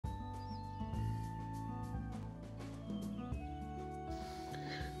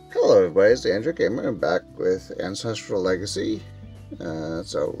Hello everybody, it's Andrew Gamer. I'm back with Ancestral Legacy.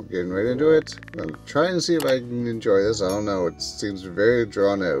 So we're getting right into it. I'm trying to see if I can enjoy this. I don't know, it seems very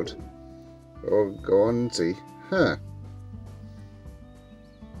drawn out. We'll go on and see. Huh.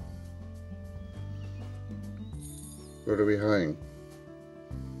 What are we behind?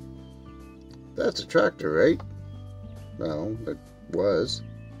 That's a tractor, right? No, it was.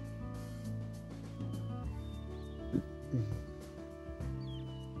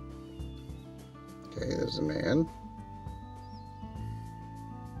 Okay, there's a man.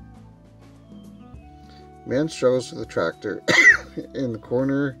 Man struggles with a tractor in the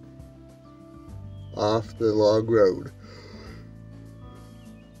corner off the log road.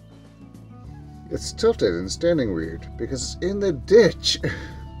 It's tilted and standing weird because it's in the ditch. It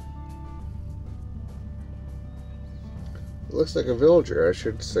looks like a villager, I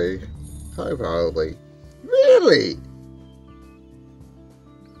should say. Hi, probably. Really?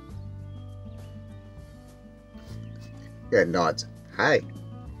 Yeah, nods. Hi.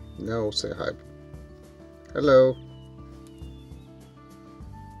 No, say hi. Hello.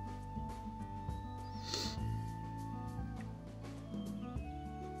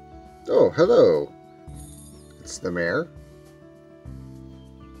 Oh, hello. It's the mayor.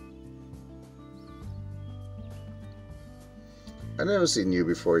 I've never seen you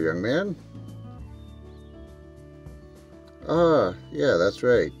before, young man. Ah, yeah, that's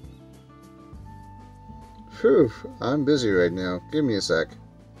right. Phew, I'm busy right now. Give me a sec.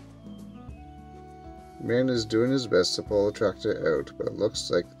 Man is doing his best to pull the tractor out, but it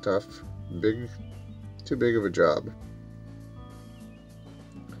looks like too big of a job.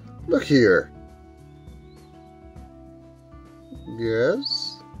 Look here.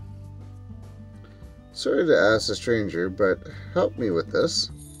 Yes? Sorry to ask a stranger, but help me with this.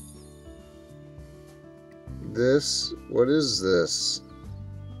 What is this?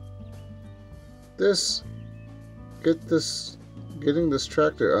 Getting this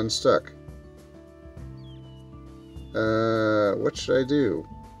tractor unstuck. What should I do?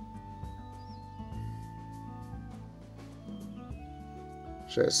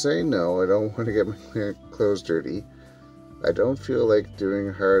 Should I say no? I don't want to get my clothes dirty. I don't feel like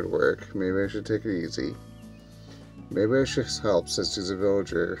doing hard work. Maybe I should take it easy. Maybe I should help since he's a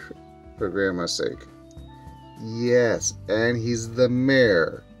villager for Grandma's sake. Yes, and he's the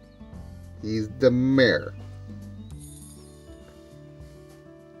mayor. He's the mayor.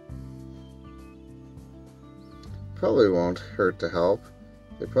 Probably won't hurt to help.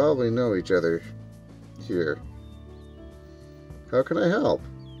 They probably know each other here. How can I help?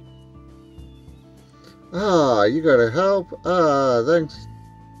 Ah, you gotta help? Ah, thanks.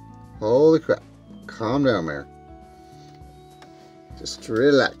 Holy crap. Calm down, Mayor. Just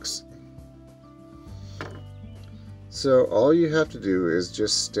relax. So all you have to do is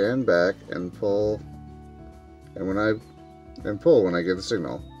just stand back and pull, and pull when I give the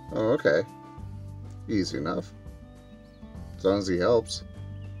signal. Oh, okay. Easy enough. As long as he helps.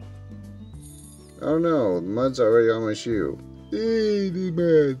 Oh no, the mud's already on my shoe. The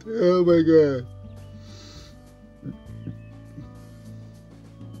mud. Oh my god.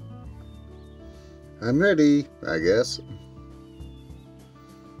 I'm ready, I guess.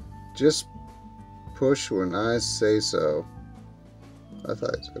 Just push when I say so. I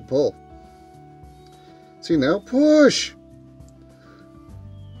thought I said pull. See now, push!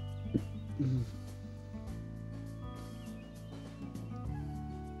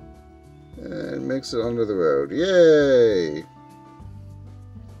 And makes it onto the road. Yay!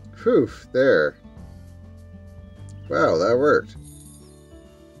 Whew, there. Wow, that worked.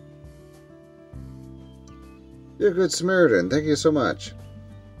 You're a good Samaritan. Thank you so much.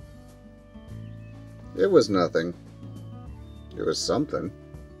 It was nothing. It was something.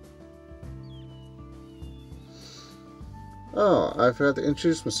 Oh, I forgot to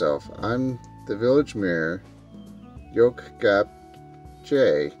introduce myself. I'm the village mayor, Yoke Gap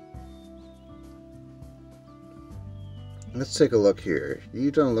J. Let's take a look here.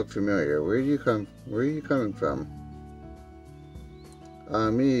 You don't look familiar. Where are you coming from?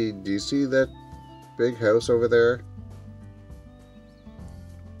 Me. Do you see that big house over there?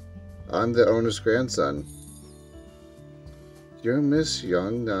 I'm the owner's grandson. You're Miss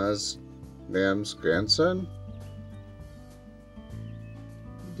Young Nam's grandson?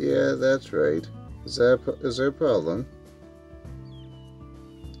 Yeah, that's right. Is there a problem?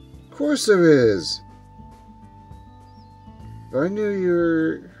 Of course there is! If I knew you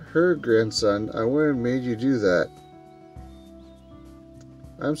were her grandson, I wouldn't have made you do that.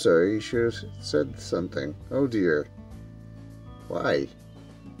 I'm sorry, you should have said something. Oh dear. Why?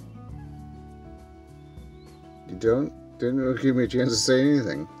 You didn't give me a chance to say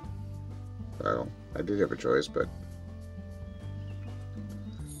anything. Well, I did have a choice, but...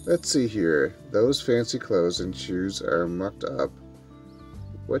 Let's see here. Those fancy clothes and shoes are mucked up.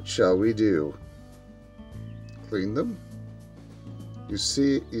 What shall we do? Clean them? You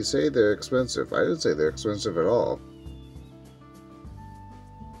say they're expensive. I didn't say they're expensive at all.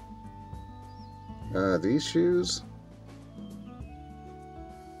 These shoes?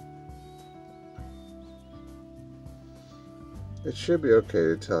 It should be okay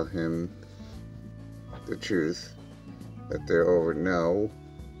to tell him the truth, that they're over. No.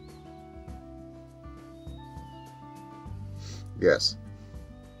 Yes.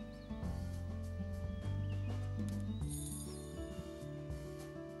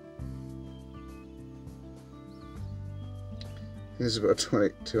 This is about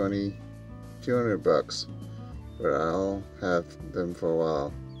 200 bucks, but I'll have them for a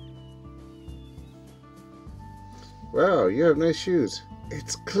while. Wow, you have nice shoes.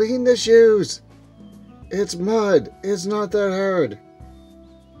 It's clean the shoes. It's mud. It's not that hard.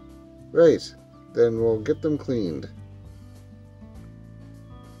 Right, then we'll get them cleaned.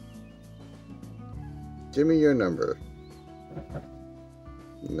 Give me your number.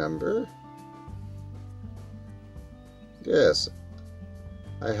 Number? Yes.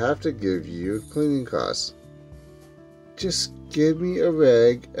 I have to give you cleaning costs. Just give me a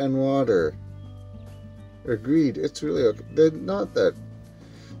rag and water. Agreed. It's really okay. They're not that...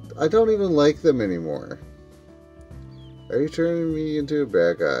 I don't even like them anymore. Are you turning me into a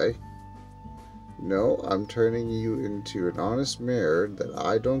bad guy? No, I'm turning you into an honest mayor that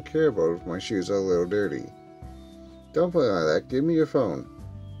I don't care about if my shoes are a little dirty. Don't play like that. Give me your phone.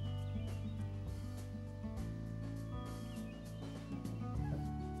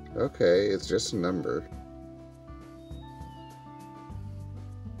 Okay, it's just a number.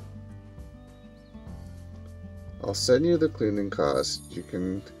 I'll send you the cleaning cost. You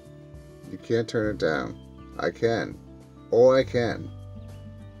can't turn it down. I can. Oh, I can.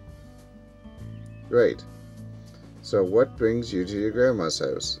 Right. So what brings you to your grandma's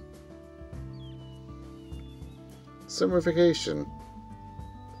house? Summer vacation.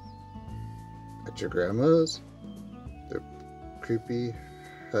 At your grandma's? The creepy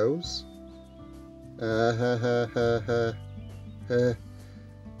house? Ha ha ha ha ha.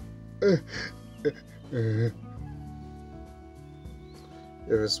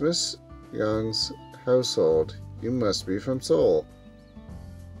 If it's Miss Young's household, you must be from Seoul.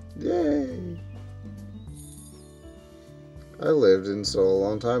 Yay! I lived in Seoul a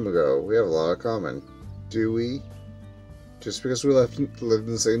long time ago. We have a lot in common. Do we? Just because we lived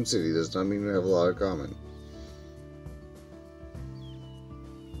in the same city does not mean we have a lot in common.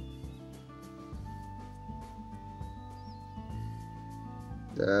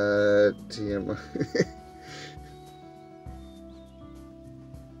 TMI.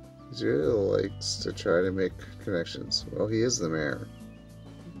 He really likes to try to make connections. Well, he is the mayor.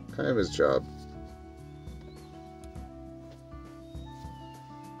 Kind of his job.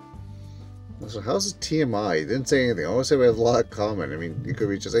 So how's it TMI? He didn't say anything. I always say we have a lot in common. I mean, you could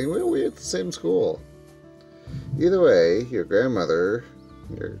be just saying, well, we're at the same school. Either way, your grandmother,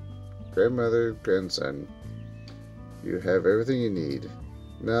 grandson, you have everything you need.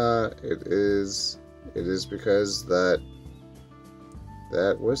 Nah, it is because that,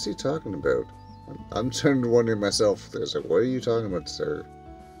 what's he talking about? I'm starting to wonder myself. There's like, what are you talking about, sir?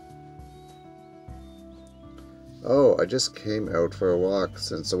 Oh, I just came out for a walk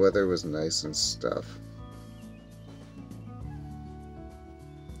since the weather was nice and stuff.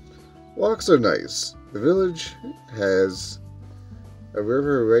 Walks are nice. The village has a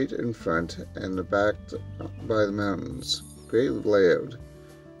river right in front and backed by the mountains. Great layout,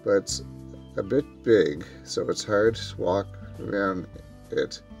 but it's a bit big, so it's hard to walk around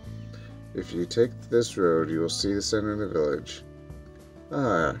it. If you take this road, you will see the center of the village.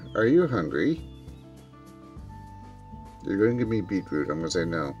 Ah, are you hungry? You're going to give me beetroot. I'm going to say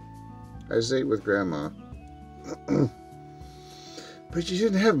no. I just ate with Grandma. But you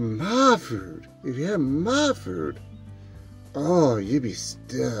didn't have my food. If you had my food, oh, you'd be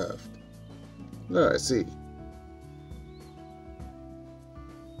stuffed. No, I see.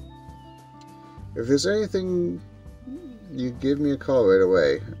 If there's anything, you give me a call right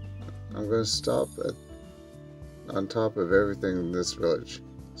away. I'm going to stop on top of everything in this village.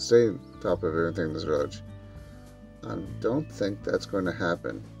 Stay on top of everything in this village. I don't think that's going to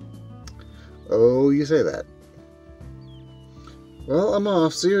happen. Oh, you say that. Well, I'm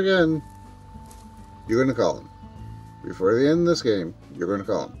off. See you again. You're going to call him. Before the end of this game, you're going to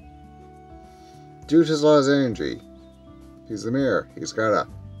call him. Due to his lost energy, he's the mayor. He's gotta.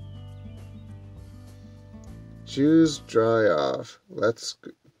 Shoes dry off. Let's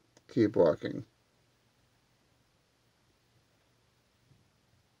keep walking.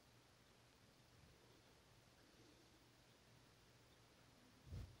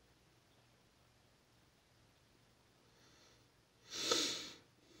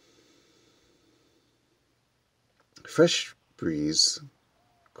 Fresh breeze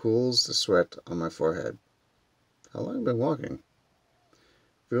cools the sweat on my forehead. How long have I been walking?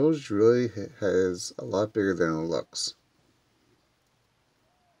 Village really is a lot bigger than it looks.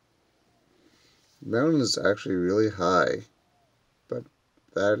 The mountain is actually really high, but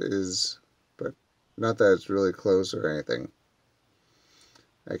but not that it's really close or anything.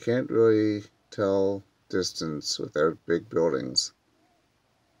 I can't really tell distance without big buildings.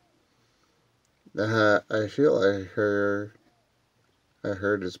 I feel I heard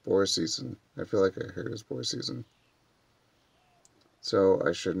it's boar season. I feel like I heard it's boar season. So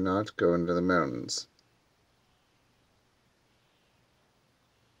I should not go into the mountains.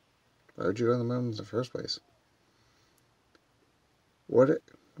 Why would you go in the mountains in the first place?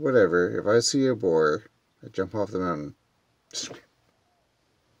 Whatever. If I see a boar, I jump off the mountain. Let's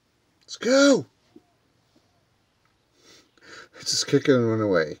go! I just kick it and run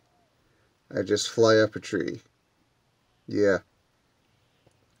away. I just fly up a tree. Yeah.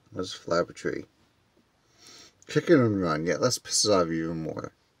 I'll just fly up a tree. Kick it and run. Yeah, let's piss it off even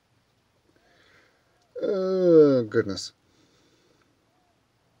more. Oh, goodness.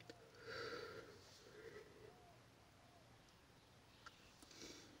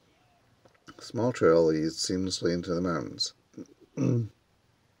 Small trail leads seamlessly into the mountains.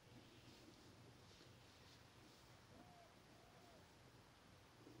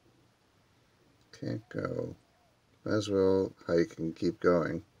 Can't go. Might as well hike and keep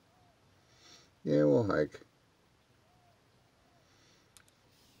going. Yeah, we'll hike.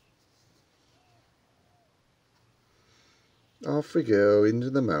 Off we go into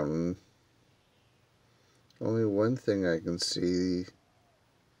the mountain. Only one thing I can see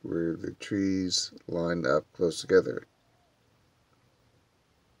where the trees line up close together.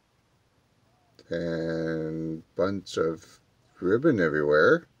 And bunch of ribbon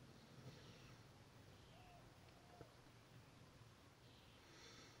everywhere.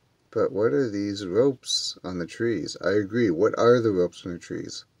 But what are these ropes on the trees? I agree. What are the ropes on the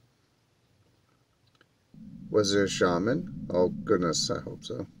trees? Was there a shaman? Oh, goodness, I hope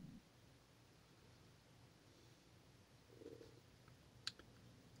so.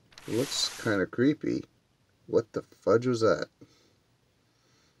 It looks kind of creepy. What the fudge was that?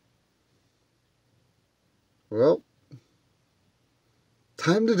 Well,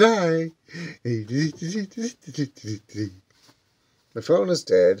 time to die. My phone is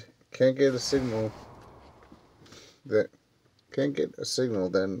dead. Can't get a signal. Can't get a signal,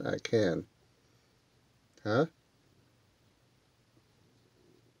 then I can. Huh?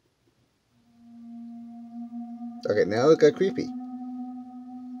 Okay, now it got creepy.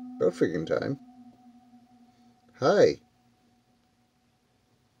 About freaking time. Hi.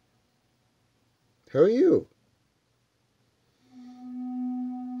 How are you?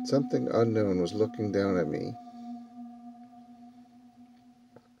 Something unknown was looking down at me.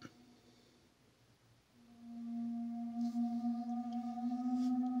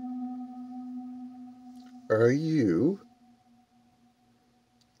 Are you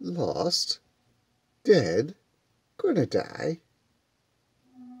lost? Dead? Gonna die?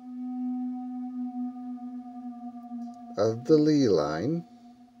 Of the Lee line?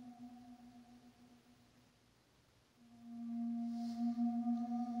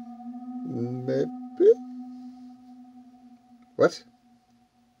 Maybe? What?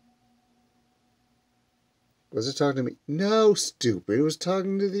 Was it talking to me? No, stupid. It was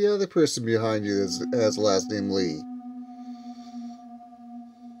talking to the other person behind you that has the last name Lee.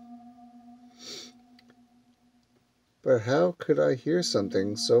 But how could I hear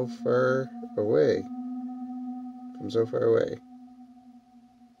something so far away? From so far away?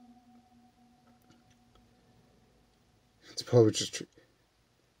 It's probably just tree.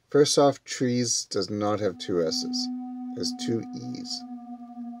 First off, trees does not have two S's. It has two E's.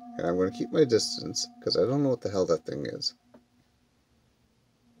 And I'm going to keep my distance because I don't know what the hell that thing is.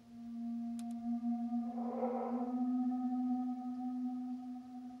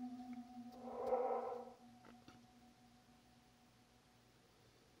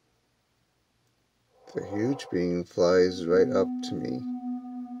 The huge being flies right up to me.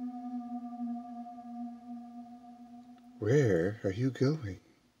 Where are you going?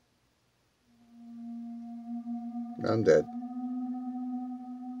 I'm dead.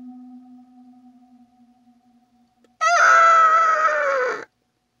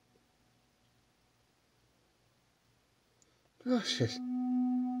 Oh shit.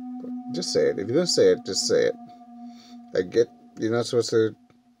 Just say it. If you're gonna say it, just say it. I get you're not supposed to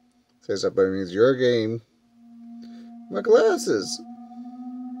say stuff, but it means your game. My glasses!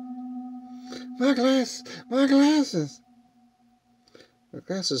 My glasses! My glasses! My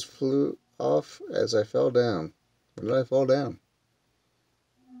glasses flew off as I fell down. When did I fall down?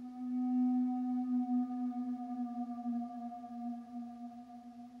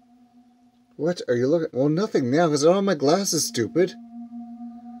 What are you looking? Well, nothing now because I don't have my glasses, stupid.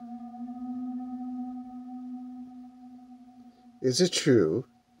 Is it true?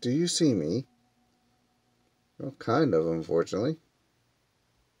 Do you see me? Well, kind of, unfortunately.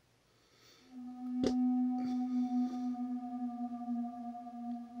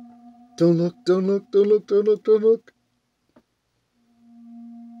 Don't look, don't look, don't look, don't look, don't look.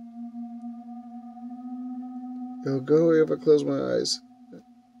 It'll go away if I close my eyes.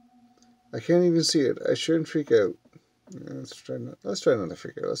 I can't even see it. I shouldn't freak out. Let's try not to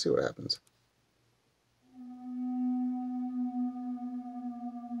freak out. Let's see what happens.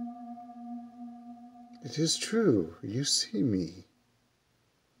 It is true. You see me.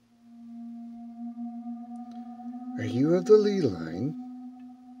 Are you of the ley line?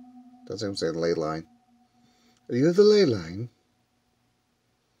 Doesn't even say ley line. Are you of the ley line?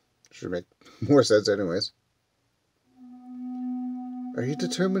 Should make more sense anyways. Are you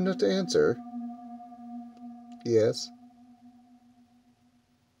determined not to answer? Yes.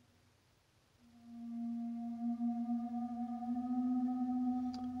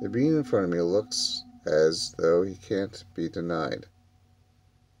 The being in front of me looks as though he can't be denied.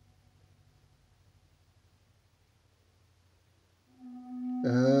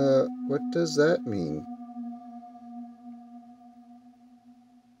 What does that mean?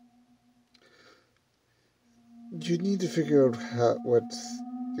 You need to figure out what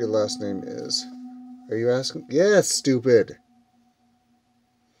your last name is. Are you asking? Yes, stupid!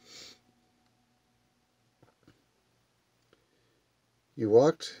 You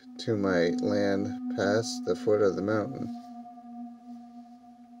walked to my land past the foot of the mountain.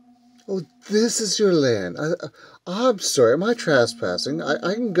 Oh, this is your land. I'm sorry. Am I trespassing?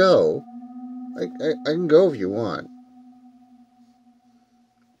 I can go. I can go if you want.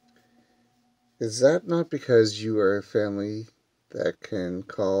 Is that not because you are a family that can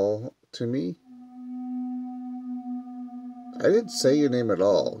call to me? I didn't say your name at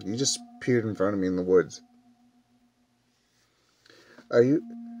all. You just appeared in front of me in the woods. Are you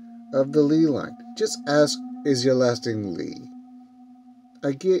of the Lee line? Just ask, is your last name Lee?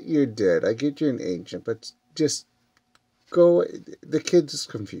 I get you're dead. I get you're an ancient, but just go. The kid's is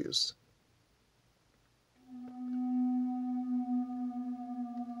confused.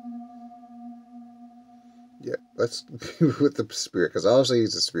 Yeah, let's go with the spirit, because obviously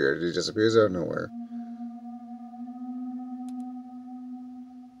he's a spirit. He just appears out of nowhere.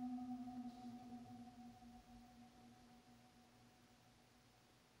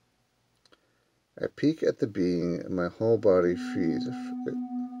 I peek at the being, and my whole body freezes.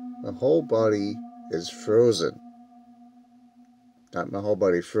 My whole body is frozen. Not my whole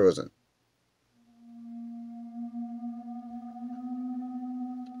body frozen.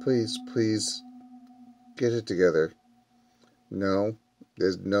 Please, please, get it together. No,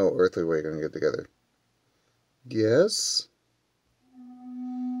 there's no earthly way gonna get together. Yes?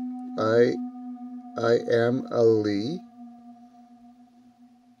 I am a Lee.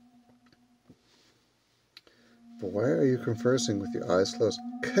 But why are you conversing with your eyes closed?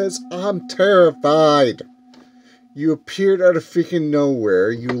 'Cause I'm terrified! You appeared out of freaking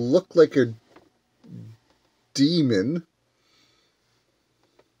nowhere. You look like a demon.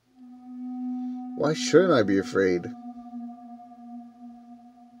 Why shouldn't I be afraid?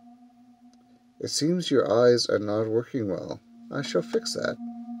 It seems your eyes are not working well. I shall fix that.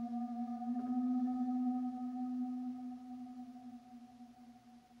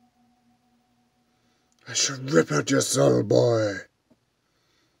 I should rip out your soul, boy.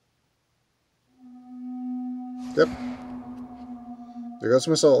 Yep. There goes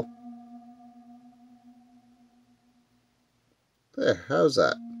my soul. There, how's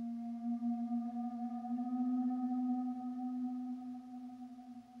that?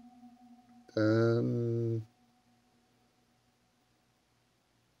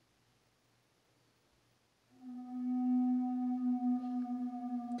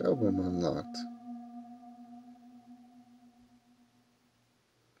 Album unlocked.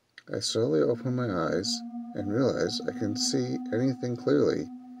 I slowly open my eyes and realize I can see anything clearly,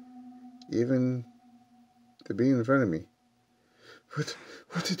 even the being in front of me. What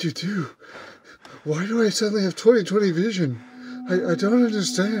did you do? Why do I suddenly have 20/20 vision? I don't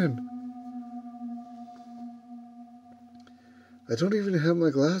understand. I don't even have my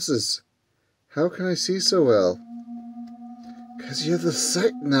glasses. How can I see so well? 'Cause you're the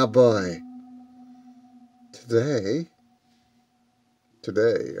sight now, boy. Today,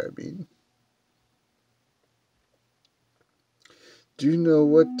 I mean. Do you know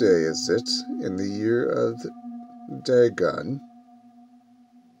what day is it in the year of the Dagon?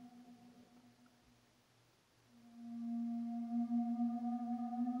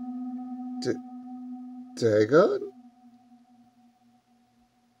 Dagon?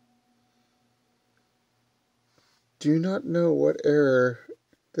 Do you not know what era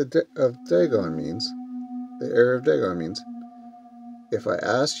of Dagon means? The era of Dagon means. If I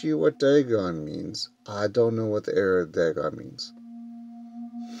ask you what Dagon means, I don't know what the era of Dagon means.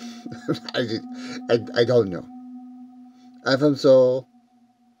 I don't know. I'm from Seoul.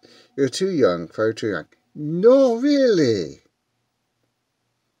 You're too young, far too young. No, really.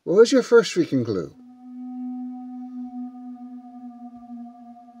 What was your first freaking clue?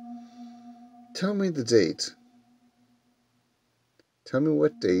 Tell me the date. Tell me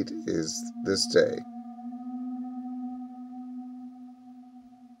what date is this day.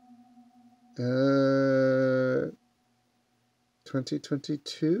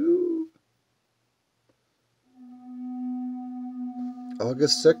 2022?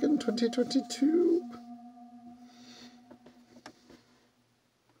 August 2nd, 2022?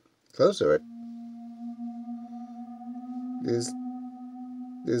 Close to it.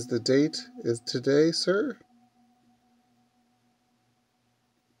 Is the date is today, sir?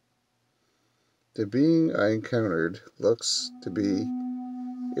 The being I encountered looks to be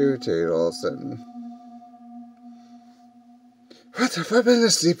irritated all of a sudden. What have I been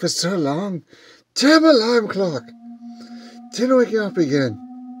asleep for so long? Damn alarm clock! Didn't wake you up again.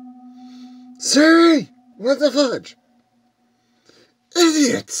 Siri! What the fudge?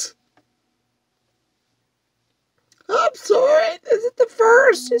 Idiots! I'm sorry, this is the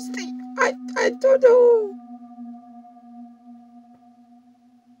first. It's the I don't know.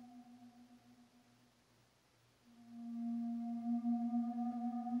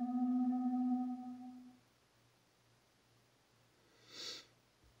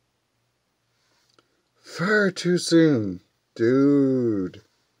 Far too soon, dude.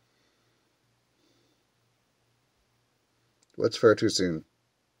 What's far too soon?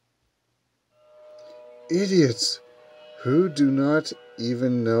 Idiots who do not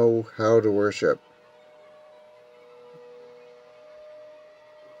even know how to worship.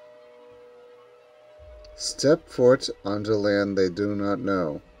 Step foot onto land they do not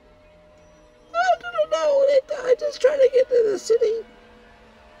know. I don't know. I just try to get to the city.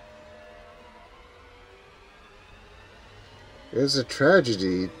 It is a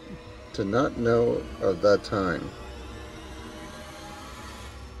tragedy to not know of that time.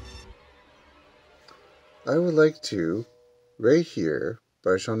 I would like to, right here,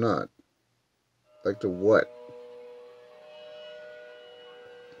 but I shall not. Like to what?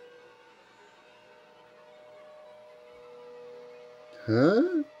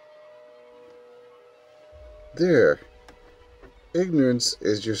 Huh? There. Ignorance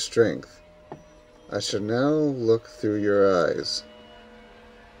is your strength. I shall now look through your eyes.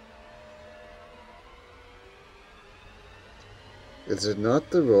 Is it not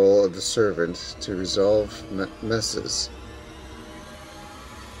the role of the servant to resolve messes?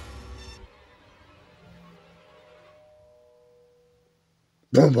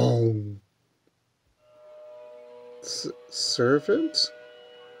 Boom boom! Servant?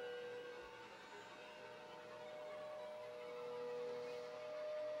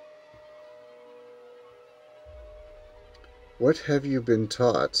 What have you been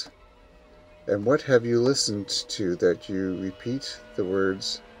taught? And what have you listened to that you repeat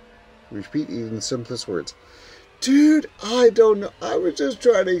even the simplest words? Dude, I don't know. I was just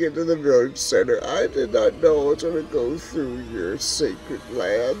trying to get to the village center. I did not know I was going to go through your sacred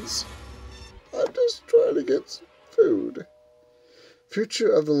lands. I'm just trying to get some food.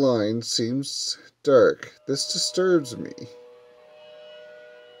 Future of the line seems dark. This disturbs me.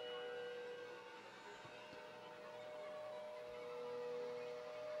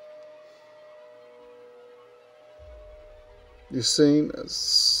 You're saying a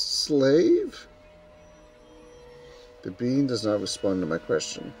slave? The being does not respond to my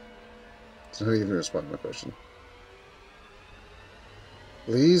question. Does not even respond to my question.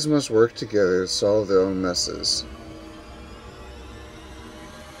 Leaves must work together to solve their own messes.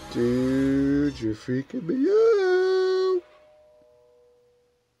 Dude, you're freaking me out.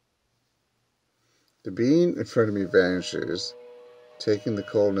 The being in front of me vanishes, taking the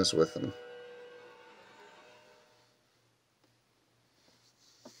coldness with him.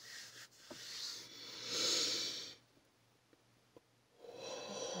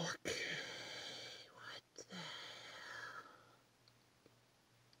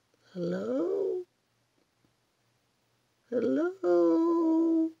 Hello?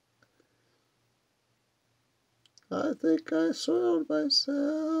 Hello? I think I soiled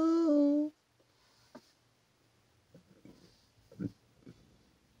myself.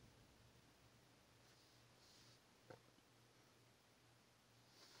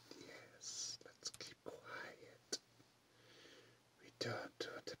 Yes, let's keep quiet. We don't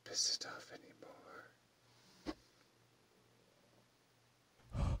want to piss it off anymore.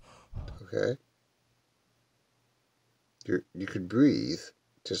 Okay? You could breathe.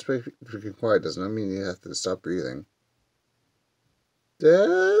 Just by freaking quiet does not mean you have to stop breathing.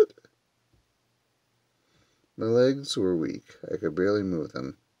 Dad? My legs were weak. I could barely move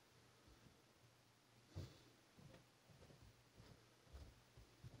them.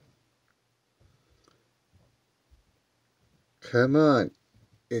 Come on.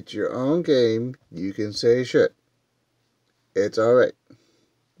 It's your own game. You can say shit. It's alright.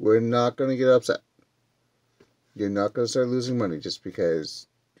 We're not going to get upset. You're not going to start losing money just because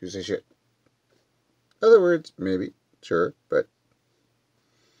you say shit. Other words, maybe, sure, but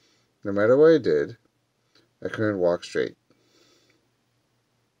no matter what I did, I couldn't walk straight.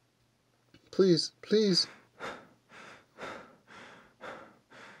 Please, please.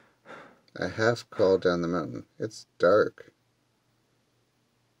 I half crawled down the mountain. It's dark.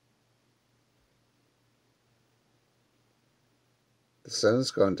 The sun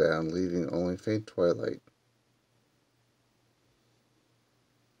has gone down, leaving only faint twilight.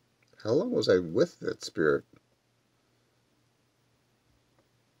 How long was I with that spirit?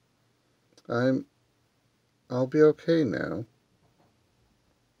 I'll be okay now.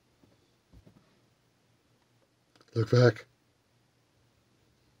 Look back.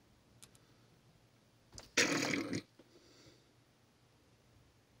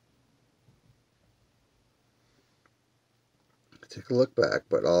 Take a look back,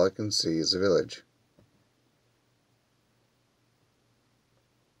 but all I can see is a village.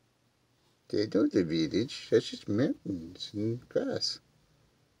 They know the village. That's just mountains and grass.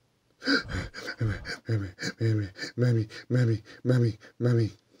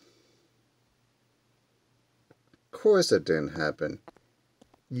 Mommy. Of course that didn't happen.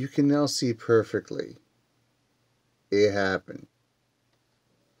 You can now see perfectly. It happened.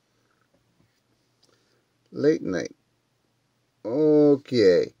 Late night.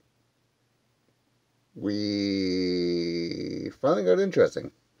 Okay. We finally got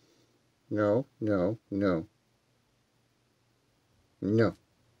interesting. No.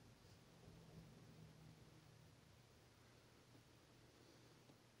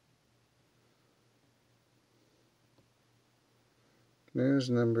 There's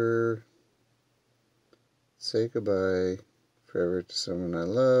number. Say goodbye forever to someone I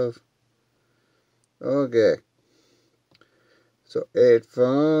love. Okay. So it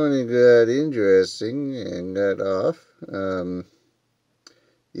finally got interesting and got off.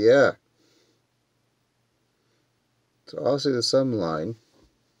 Yeah. So I'll see the sun line.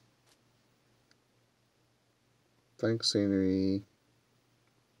 Blank scenery.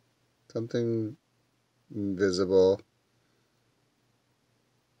 Something invisible.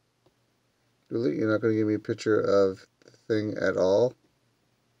 Really? You're not going to give me a picture of the thing at all?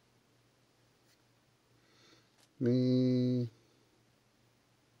 Me.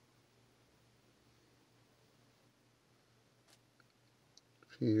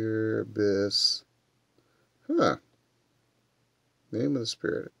 Fear, abyss. Huh. Name of the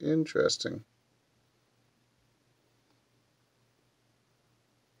spirit. Interesting.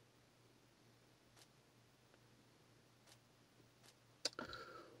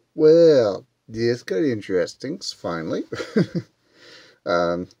 Well, this got interesting, finally.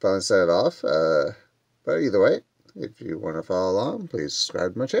 Finally set it off. But either way, if you want to follow along, please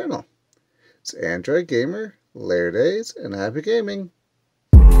subscribe to my channel. It's Android Gamer, Later Days, and happy gaming!